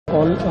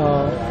All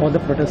for the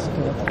protest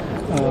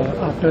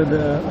after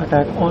the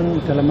attack on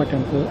Mutyalamma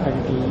temple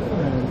ID.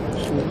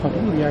 So how do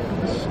you react to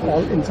this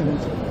all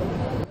incidents?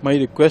 My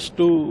request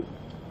to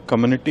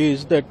community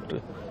is that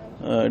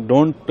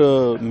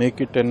don't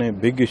make it a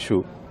big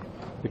issue,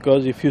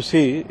 because if you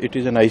see, it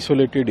is an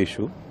isolated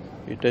issue.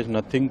 It has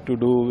nothing to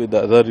do with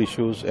other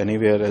issues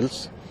anywhere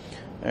else.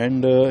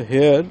 And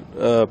here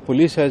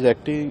police has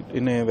acted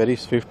in a very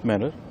swift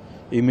manner.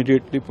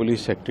 Immediately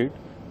police acted.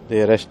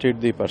 They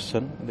arrested the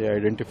person, they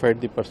identified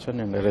the person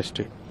and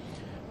arrested.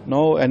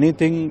 Now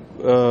anything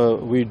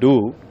we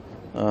do,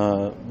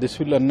 this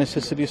will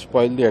unnecessarily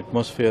spoil the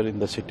atmosphere in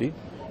the city.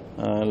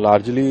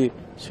 Largely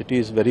city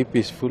is very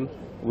peaceful.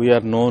 We are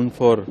known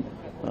for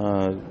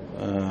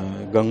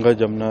Ganga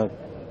Jamna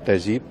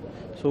Tehzeeb.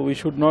 So we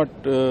should not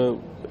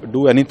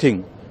do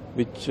anything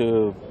which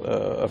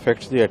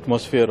affects the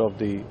atmosphere of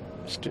the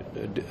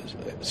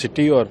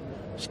city or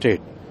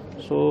state.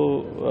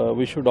 So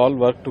we should all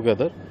work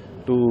together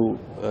to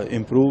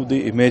improve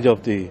the image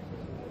of the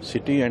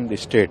city and the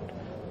state,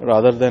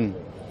 rather than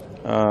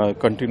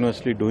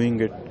continuously doing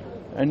it.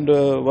 And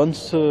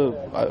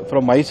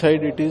from my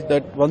side, it is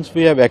that once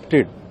we have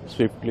acted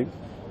swiftly,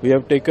 we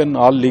have taken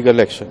all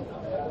legal action,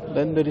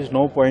 then there is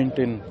no point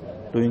in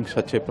doing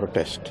such a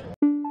protest.